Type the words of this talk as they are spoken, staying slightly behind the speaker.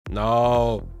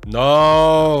No,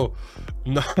 no,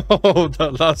 no,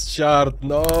 the last shard,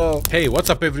 no. Hey, what's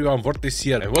up everyone, Vortex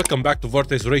here, and welcome back to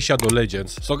Vortex Ray Shadow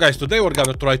Legends. So guys, today we're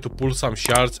gonna try to pull some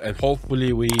shards, and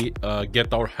hopefully we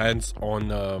get our hands on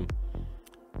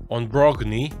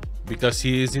Brogni, because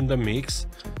he is in the mix.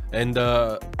 And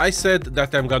I said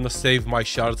that I'm gonna save my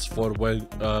shards for when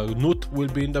Nut will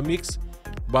be in the mix,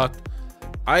 but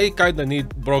I kinda need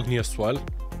Brogni as well.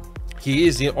 He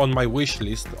is on my wish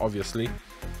list, obviously.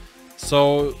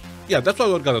 So yeah, that's what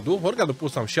we're gonna do. We're gonna pull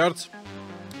some shards.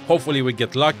 Hopefully we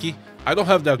get lucky. I don't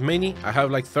have that many. I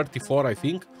have like 34, I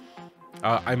think.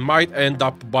 I might end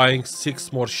up buying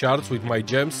 6 more shards with my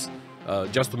gems,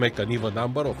 just to make an even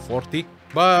number of 40.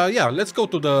 But yeah, let's go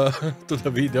to the to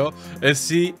the video and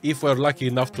see if we're lucky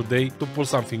enough today to pull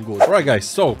something good. Alright guys,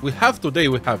 so today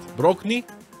we have Brogni,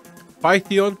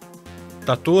 Python,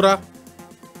 Tatura,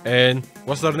 and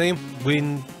what's her name?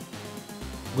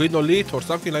 Gwinolit or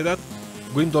something like that.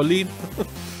 Gwendolyn.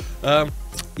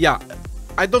 Yeah,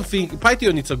 I don't think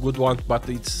Python is a good one, but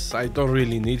I don't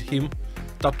really need him.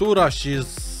 Tatura,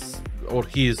 he's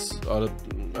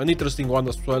an interesting one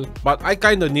as well, but I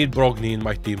kind of need Brogni in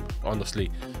my team,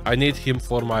 honestly. I need him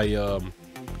for my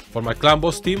clan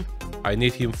boss team. I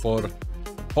need him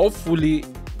hopefully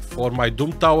for my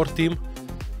Doom Tower team.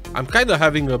 I'm kind of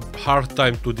having a hard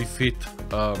time to defeat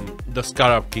the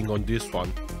Scarab King on this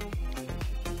one.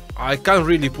 I can't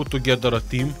really put together a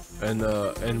team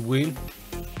and win.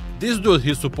 This dude,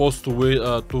 he's supposed to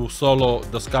win, to solo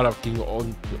the Scarab King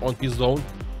on his own,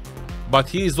 but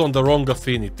he is on the wrong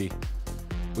affinity,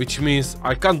 which means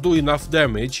I can't do enough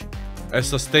damage and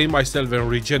sustain myself and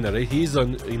regenerate. He's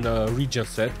in a regen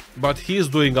set, but he's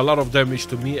doing a lot of damage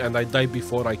to me, and I die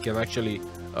before I can actually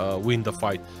win the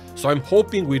fight. So I'm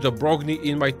hoping with a Brogni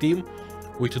in my team,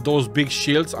 with those big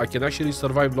shields, I can actually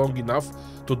survive long enough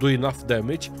to do enough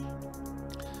damage.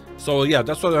 So yeah,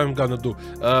 that's what I'm gonna do.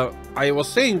 I was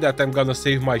saying that I'm gonna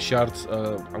save my shards.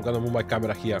 I'm gonna move my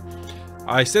camera here.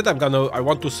 I said I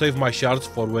want to save my shards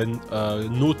for when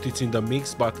Nut is in the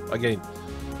mix, but again,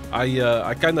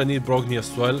 I kind of need Brogni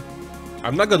as well.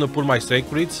 I'm not gonna pull my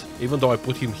sacreds, even though I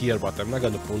put him here, but I'm not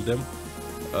gonna pull them.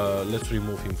 Let's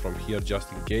remove him from here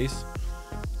just in case.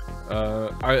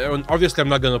 Obviously I'm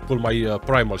not gonna pull my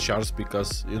primal shards,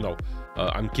 because you know,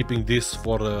 I'm keeping this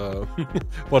for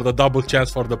for the double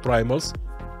chance for the primals.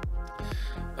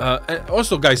 And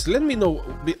also guys, let me know,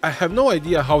 I have no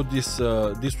idea how this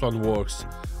one works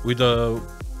with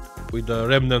the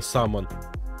remnant summon.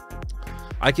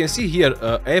 I can see here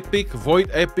epic, void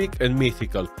epic, and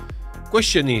mythical.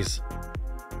 Question is,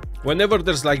 whenever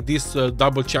there's like these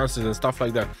double chances and stuff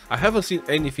like that, I haven't seen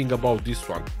anything about this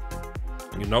one,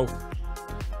 you know.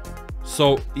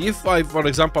 So if for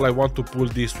example, I want to pull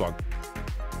this one,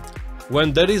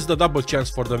 when there is the double chance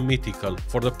for the mythical,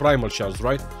 for the primal shards,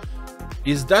 right?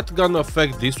 Is that gonna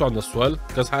affect this one as well?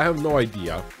 Because I have no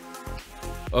idea.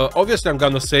 Obviously I'm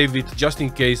gonna save it just in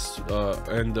case,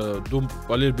 and do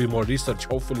a little bit more research.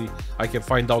 Hopefully I can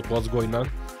find out what's going on.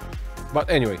 But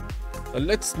anyway,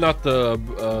 let's not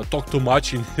talk too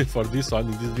much for this one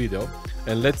in this video,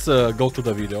 and let's go to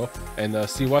the video and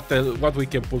see what we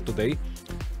can pull today.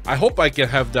 I hope I can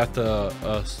have that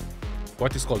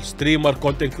what is called streamer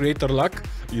content creator luck,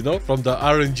 you know, from the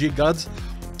RNG gods.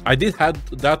 I did have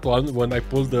that one when I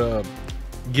pulled the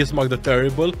Gizmog the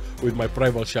Terrible with my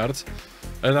primal shards,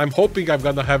 and I'm hoping I'm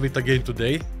gonna have it again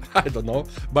today. I don't know,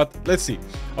 but let's see.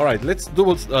 All right, let's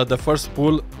do the first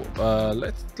pull.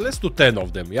 Let's do 10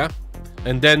 of them, yeah,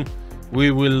 and then we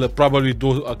will probably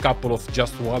do a couple of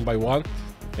just one by one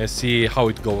and see how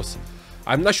it goes.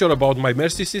 I'm not sure about my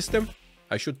mercy system.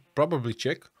 I should probably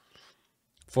check.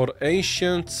 For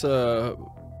ancients,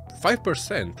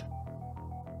 5%.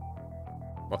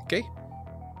 Okay,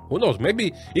 who knows?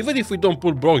 Maybe even if we don't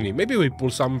pull Brogni, maybe we pull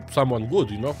someone good,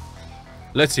 you know.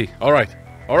 Let's see. All right,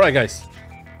 guys,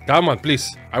 come on,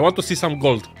 please. I want to see some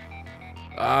gold.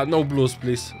 No blues,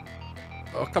 please.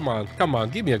 Oh, come on,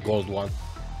 give me a gold one.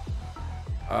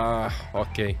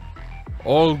 Okay.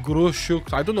 All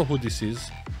Grushuk. I don't know who this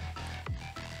is.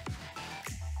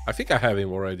 I think I have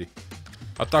him already.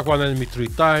 Attack one enemy 3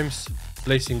 times,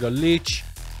 placing a leech.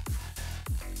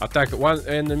 Attack one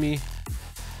enemy,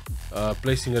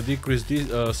 placing a decreased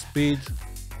speed.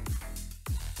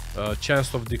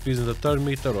 Chance of decreasing the turn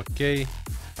meter. Okay.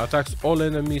 Attacks all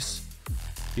enemies.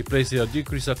 He places a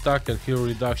decreased attack and hero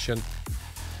reduction.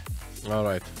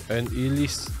 Alright. And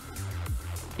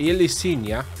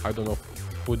Elisinia. I don't know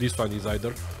who this one is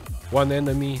either. One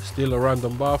enemy, still a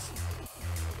random buff.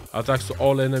 Attacks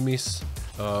all enemies.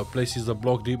 Places the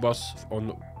block debuffs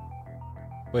on.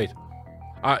 Wait.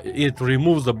 It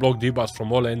removes the block debuffs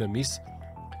from all enemies.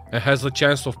 and has a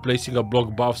chance of placing a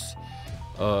block buffs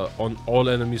on all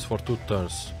enemies for 2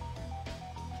 turns.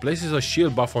 Places a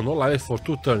shield buff on all allies for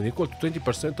 2 turns, equal to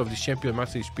 20% of this champion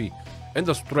max HP, and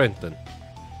a strengthen.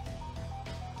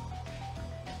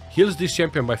 Heals this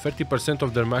champion by 30%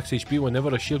 of their max HP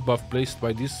whenever a shield buff placed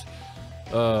by this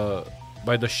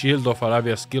by the shield of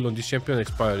Arabia skill on this champion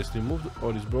expires, is removed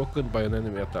or is broken by an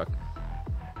enemy attack.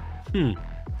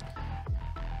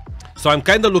 So I'm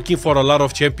kind of looking for a lot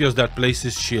of champions that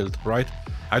places shield, right?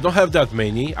 I don't have that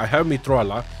many. I have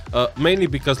Mitrola, mainly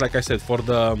because, like I said, for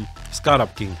the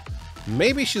Scarab King.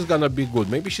 Maybe she's gonna be good.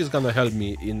 Maybe she's gonna help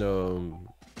me in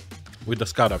with the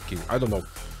Scarab King. I don't know.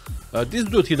 This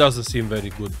dude, he doesn't seem very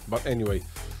good. But anyway,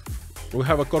 we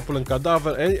have a Corpulent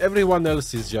Cadaver, and everyone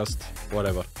else is just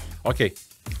whatever. Okay,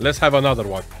 let's have another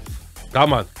one.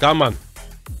 Come on, come on.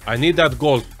 I need that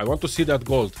gold. I want to see that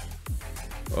gold.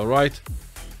 All right.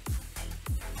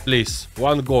 Please,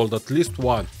 1 gold, at least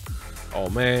 1. Oh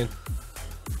man.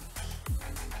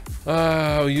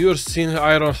 You're seeing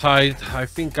Ironhide. I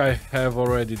think I have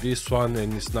already this one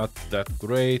and it's not that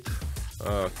great.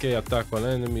 Okay, attack on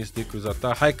enemies, decrease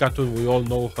attack. High Cartoon, we all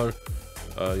know her.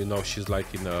 You know, she's like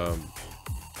in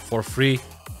for free.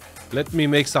 Let me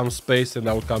make some space and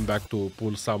I will come back to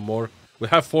pull some more. We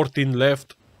have 14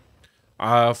 left.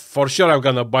 For sure I'm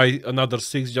gonna buy another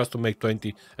 6 just to make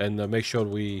 20 and make sure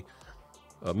we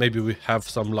maybe we have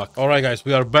some luck. All right, guys,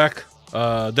 we are back.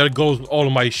 There goes all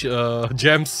my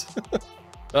gems.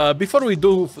 Before we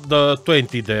do the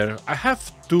 20 there, I have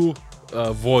 2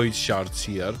 void shards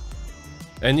here,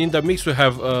 and in the mix we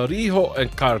have Riho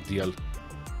and Cardiel.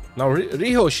 Now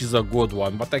Riho, she's a good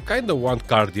one, but I kind of want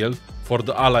Cardiel for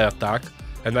the ally attack,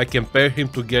 and I can pair him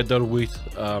together with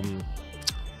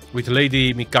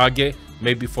Lady Mikage,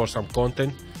 maybe for some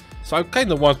content. So I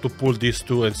kind of want to pull these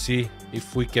 2 and see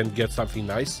if we can get something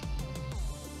nice.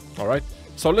 All right,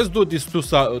 so let's do these 2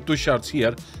 shards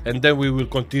here, and then we will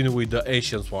continue with the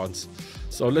ancient ones.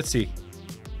 So let's see.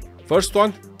 First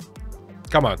one,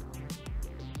 come on.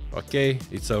 Okay,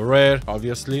 it's a rare,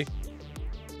 obviously.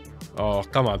 Oh,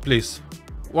 come on, please.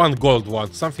 1 gold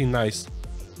one, something nice.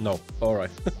 No, all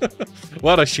right.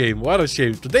 What a shame, what a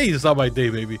shame. Today is not my day,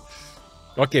 baby.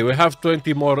 Okay, we have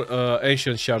 20 more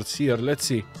ancient shards here. Let's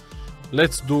see.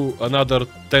 Let's do another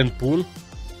 10 pull.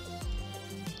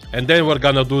 And then we're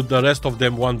gonna do the rest of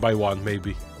them one by one,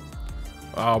 maybe.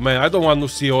 Oh man, I don't want to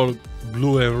see all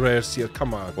blue and rares here.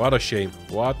 Come on, what a shame.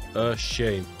 What a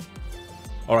shame.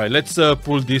 Alright, let's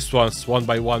pull these ones one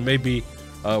by one. Maybe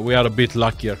we are a bit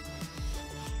luckier.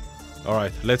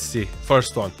 Alright, let's see.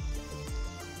 First one.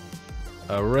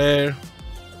 A rare.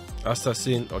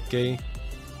 Assassin, okay.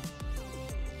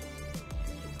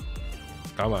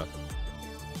 Come on.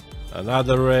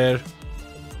 Another rare.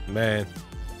 Man.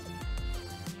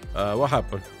 What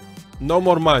happened? No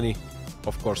more money,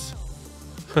 of course.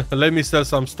 Let me sell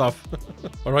some stuff.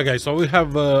 Alright, guys, so we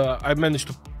have I managed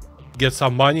to get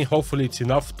some money. Hopefully it's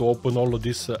enough to open all of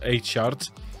these 8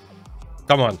 shards.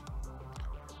 Come on.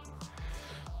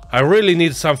 I really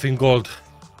need something gold.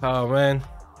 Oh man,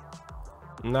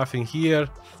 nothing here.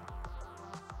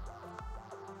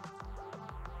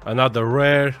 Another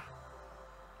rare.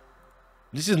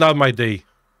 This is not my day.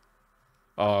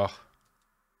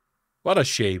 What a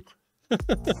shame.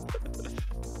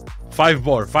 5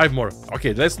 more, 5 more.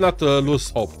 Okay, let's not lose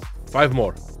hope. 5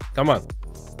 more. Come on.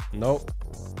 No.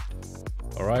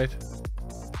 All right.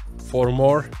 4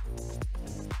 more.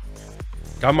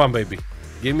 Come on, baby.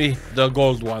 Give me the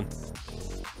gold one.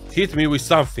 Hit me with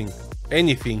something.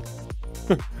 Anything.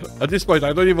 At this point,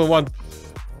 I don't even want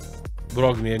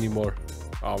Brogni anymore.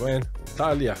 Oh, man.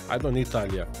 Talia. I don't need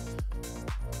Talia.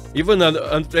 Even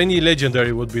any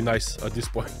legendary would be nice at this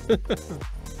point.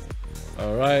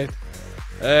 Alright.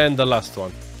 And the last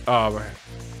one. Oh man.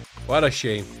 What a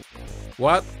shame.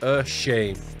 What a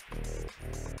shame.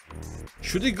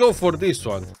 Should we go for this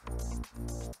one?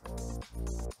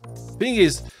 Thing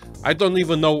is, I don't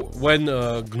even know when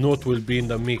Gnut will be in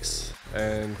the mix.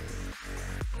 And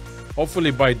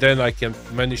hopefully by then I can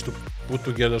manage to put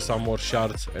together some more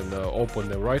shards and open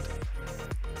them, right?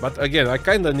 But again, I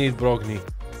kind of need Brogni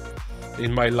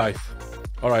in my life.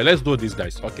 All right, let's do this,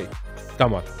 guys. Okay,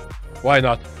 come on, why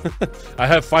not? I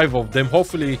have 5 of them.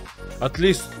 Hopefully at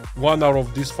least 1 out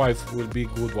of these 5 will be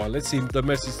good one. Let's see the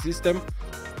message system.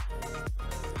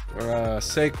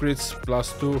 Sacreds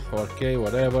 +2. Okay,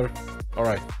 whatever. All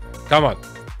right, come on.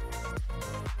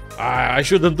 I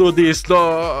shouldn't do this.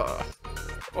 No.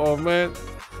 Oh man,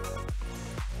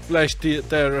 Flash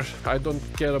Terror, I don't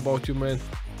care about you, man.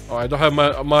 Oh, I don't have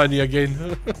my money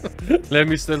again. Let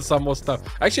me sell some more stuff.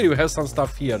 Actually, we have some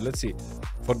stuff here. Let's see.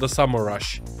 For the summer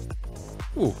rush.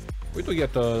 Ooh, We do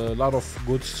get a lot of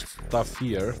good stuff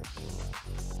here.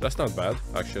 That's not bad,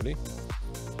 actually.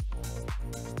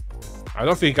 I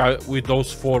don't think with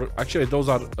those 4... Actually, those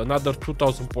are another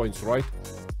 2,000 points, right?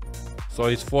 So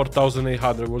it's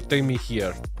 4,800. Will take me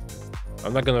here.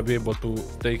 I'm not gonna be able to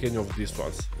take any of these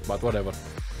ones, but whatever.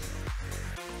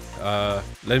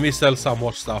 Let me sell some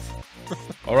more stuff.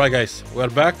 Alright, guys, we're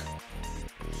back.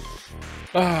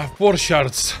 4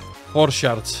 shards. 4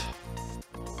 shards.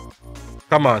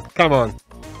 Come on, come on.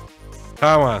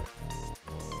 Come on.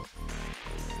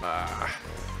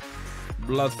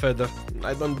 Blood feather.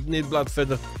 I don't need blood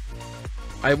feather.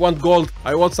 I want gold.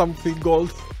 I want something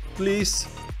gold. Please.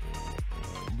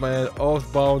 Man,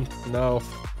 oathbound. No.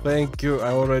 Thank you.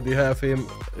 I already have him.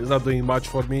 He's not doing much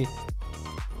for me.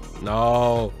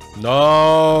 No.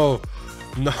 No.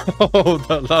 No.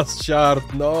 The last shard.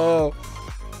 No.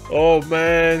 Oh,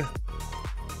 man.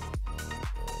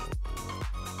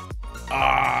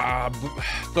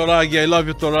 Toragi. I love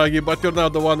you, Toragi, but you're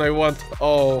not the one I want.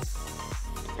 Oh.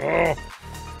 Oh.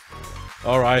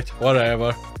 Alright,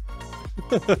 whatever.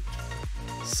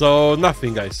 So,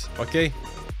 nothing, guys, okay?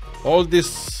 All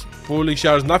these pulling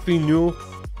shards, nothing new,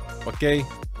 okay?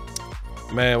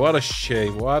 Man, what a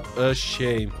shame, what a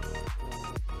shame.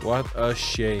 What a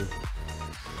shame.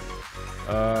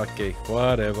 Okay,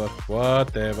 whatever,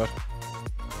 whatever.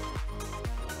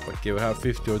 Okay, we have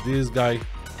 50 of this guy.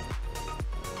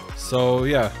 So,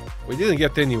 yeah, we didn't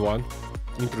get anyone.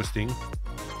 Interesting.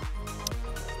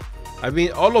 I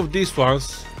mean, all of these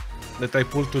ones that I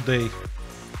pulled today,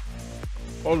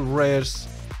 all rares,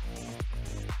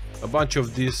 a bunch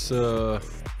of these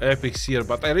epics here,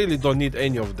 but I really don't need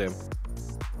any of them.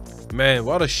 Man,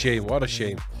 what a shame, what a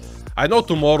shame. I know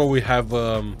tomorrow we have,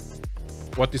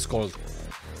 what is called?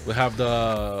 We have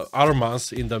the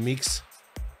Armans in the mix,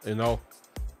 you know,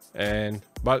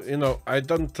 but you know, I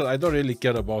don't really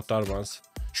care about Armans.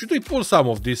 Should we pull some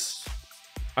of this?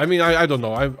 I mean, I don't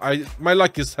know. My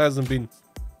luck hasn't been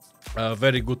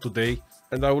very good today,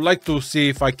 and I would like to see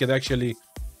if I can actually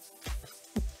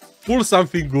pull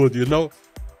something good. You know,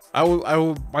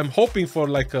 I'm hoping for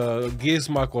like a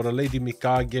Gizmak or a Lady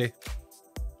Mikage.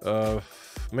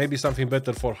 Maybe something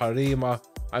better for Harima.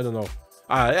 I don't know.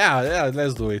 Yeah,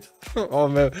 let's do it. Oh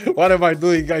man, what am I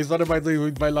doing, guys? What am I doing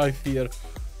with my life here?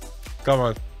 Come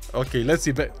on. Okay, let's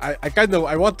see. I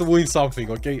want to win something.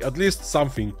 Okay, at least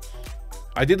something.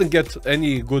 I didn't get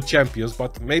any good champions,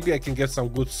 but maybe I can get some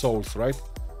good souls, right?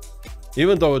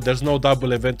 Even though there's no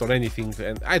double event or anything,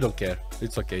 and I don't care.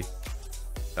 It's okay.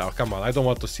 Oh, come on. I don't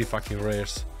want to see fucking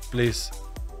rares. Please.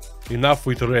 Enough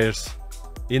with rares.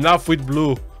 Enough with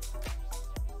blue.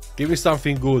 Give me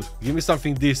something good. Give me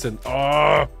something decent.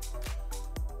 Oh!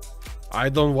 I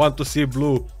don't want to see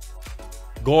blue.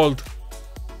 Gold.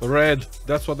 Red.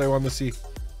 That's what I want to see.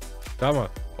 Come on.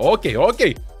 Okay,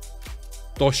 okay.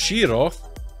 Toshiro.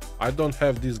 I don't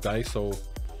have this guy, so...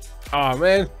 Ah,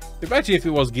 man. Imagine if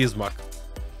it was Gizmak.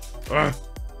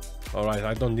 Alright,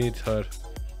 I don't need her.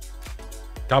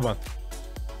 Come on.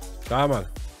 Come on.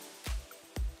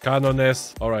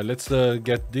 Canoness. Alright, let's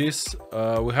get this.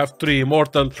 We have 3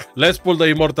 immortal. Let's pull the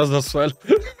immortals as well.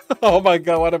 Oh my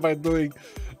god, what am I doing?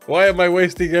 Why am I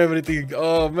wasting everything?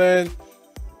 Oh man.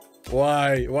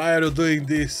 Why? Why are you doing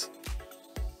this?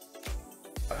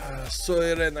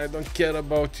 Soiren, I don't care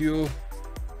about you.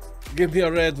 Give me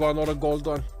a red one or a gold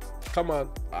one. Come on.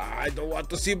 I don't want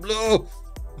to see blue.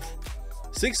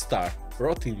 6-star.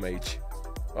 Rotting Mage.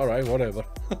 Alright, whatever.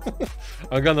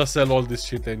 I'm gonna sell all this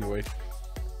shit anyway.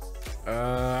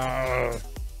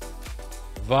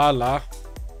 Vala.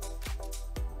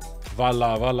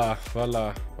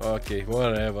 Okay,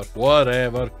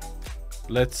 whatever.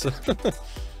 Let's...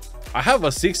 I have a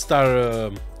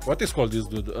 6-star... what is called this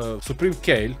dude? Supreme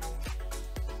Kale.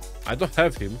 I don't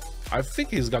have him. I think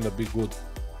he's gonna be good.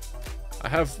 I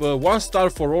have 1 star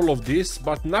for all of this,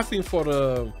 but nothing for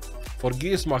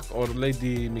Gizmak or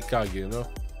Lady Mikage, you know?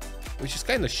 Which is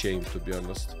kind of shame, to be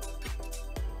honest.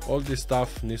 All this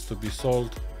stuff needs to be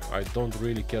sold. I don't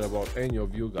really care about any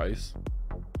of you guys.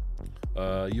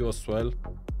 You as well.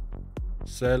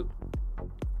 Sell.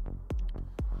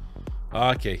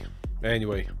 Okay.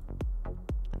 Anyway.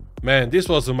 Man, this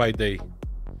wasn't my day.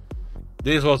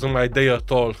 This wasn't my day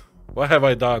at all. What have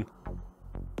I done?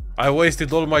 I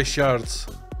wasted all my shards.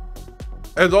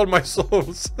 And all my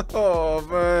souls. Oh,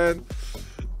 man.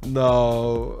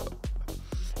 No.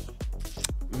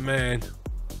 Man.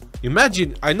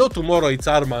 Imagine, I know tomorrow it's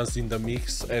Armans in the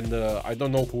mix, and I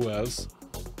don't know who else.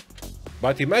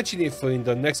 But imagine if in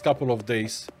the next couple of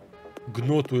days,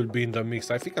 Gnut will be in the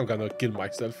mix. I think I'm gonna kill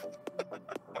myself.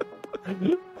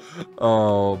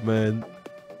 Oh, man.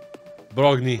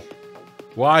 Brogni.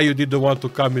 Why you didn't want to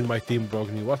come in my team,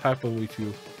 Brogni? What happened with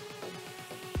you?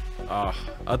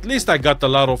 At least I got a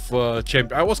lot of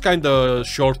champions. I was kind of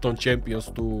short on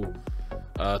champions to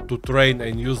train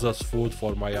and use as food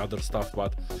for my other stuff,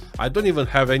 but I don't even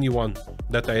have anyone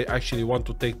that I actually want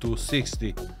to take to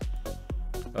 60.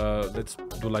 Let's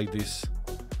do like this.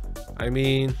 I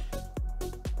mean,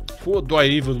 who do I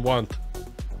even want?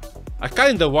 I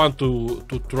kind of want to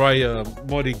try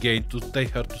Mori again to take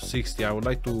her to 60. I would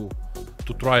like to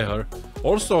try her.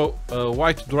 Also,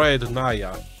 White Dryad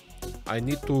Naya. I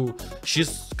need to.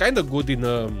 She's kind of good in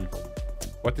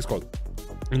what is called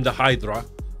in the Hydra,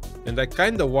 and I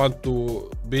kind of want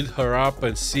to build her up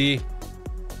and see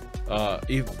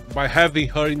if by having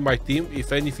her in my team,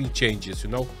 if anything changes. You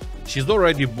know, she's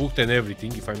already booked and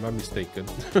everything, if I'm not mistaken.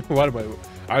 What am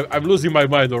I'm losing my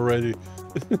mind already.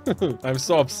 I'm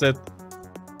so upset.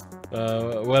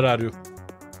 Where are you?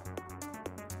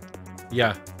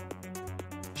 Yeah,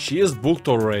 she is booked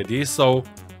already, so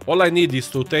all I need is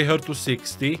to take her to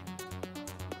 60,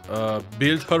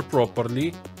 build her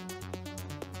properly.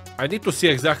 I need to see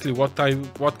exactly what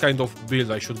kind of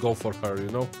build I should go for her, you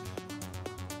know.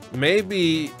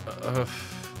 Maybe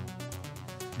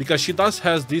because she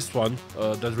has this one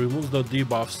that removes the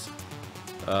debuffs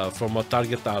from a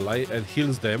target ally and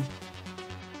heals them,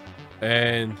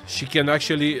 and she can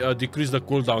actually decrease the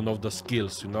cooldown of the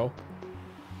skills, you know.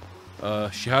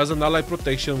 She has an ally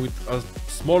protection with a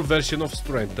small version of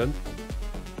strengthened,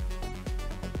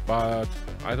 but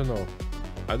I don't know.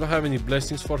 I don't have any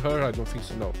blessings for her. I don't think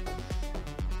so, no.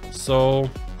 So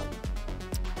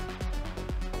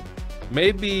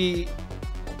maybe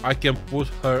I can put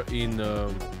her in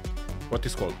what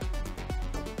is called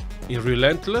in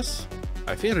Relentless.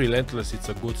 I think Relentless is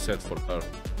a good set for her.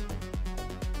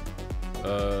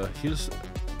 Heals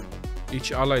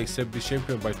each ally except the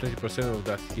champion by 20% of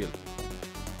that heal.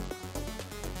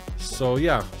 So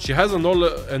yeah, she has an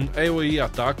AoE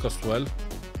attack as well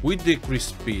with decreased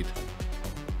speed.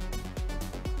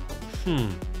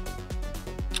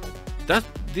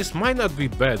 This might not be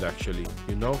bad actually,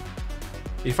 you know.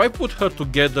 If I put her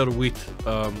together with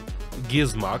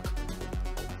Gizmak,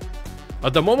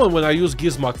 at the moment when I use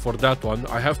Gizmak for that one,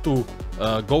 I have to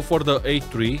go for the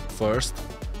A3 first,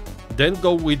 then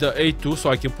go with the A2 so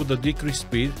I can put the decreased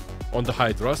speed on the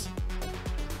Hydras,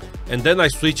 and then I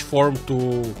switch form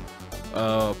to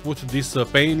put this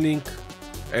pain link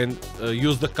and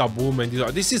use the kaboom. And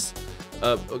this is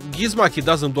Gizmak. He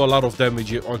doesn't do a lot of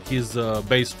damage on his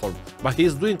base form, but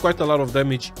he's doing quite a lot of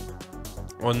damage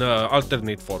on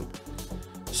alternate form.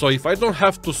 So if I don't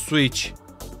have to switch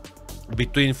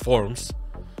between forms,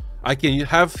 I can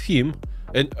have him,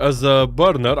 and as a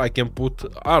burner I can put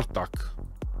Artak,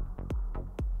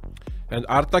 and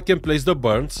Artak can place the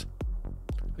burns.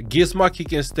 Gizmak, he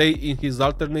can stay in his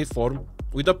alternate form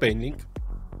with the pain link.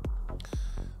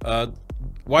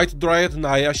 White Dryad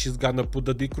Naya, she's gonna put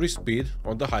the decreased speed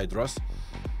on the Hydras.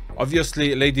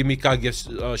 Obviously Lady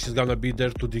Mikage, she's gonna be there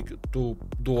to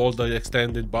do all the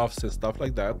extended buffs and stuff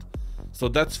like that. So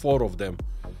that's 4 of them.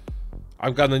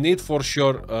 I'm gonna need for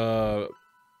sure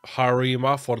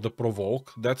Harima for the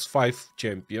provoke. That's 5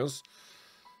 champions.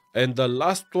 And the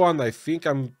last one, I think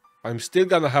I'm still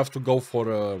gonna have to go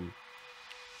for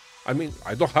I mean,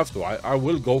 I don't have to. I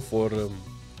will go for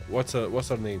what's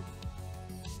her name?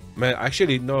 Man,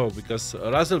 actually no, because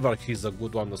Razelvark, he's a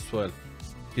good one as well.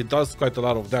 He does quite a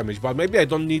lot of damage, but maybe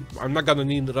I'm not gonna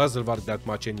need Razelvark that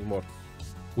much anymore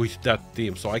with that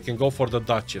team, so I can go for the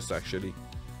Duchess actually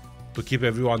to keep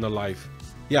everyone alive.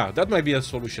 Yeah, that might be a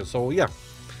solution. So yeah,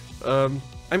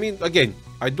 I mean, again,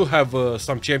 I do have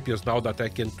some champions now that I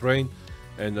can train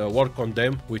and work on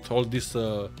them with all these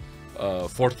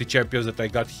 40 champions that I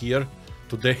got here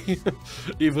today.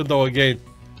 Even though again,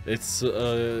 it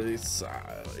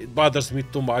bothers me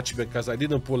too much because I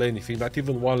didn't pull anything, not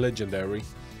even one legendary,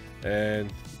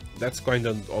 and that's kind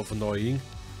of annoying.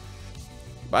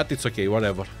 But it's okay,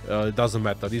 whatever. It doesn't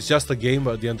matter. It's just a game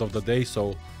at the end of the day,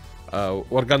 so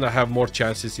we're gonna have more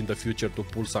chances in the future to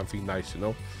pull something nice, you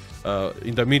know.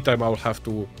 In the meantime, I'll have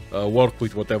to work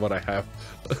with whatever I have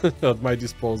at my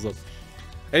disposal.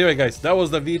 Anyway, guys, that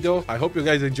was the video. I hope you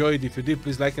guys enjoyed. If you did,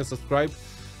 please like and subscribe,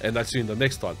 and I'll see you in the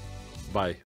next one. Bye.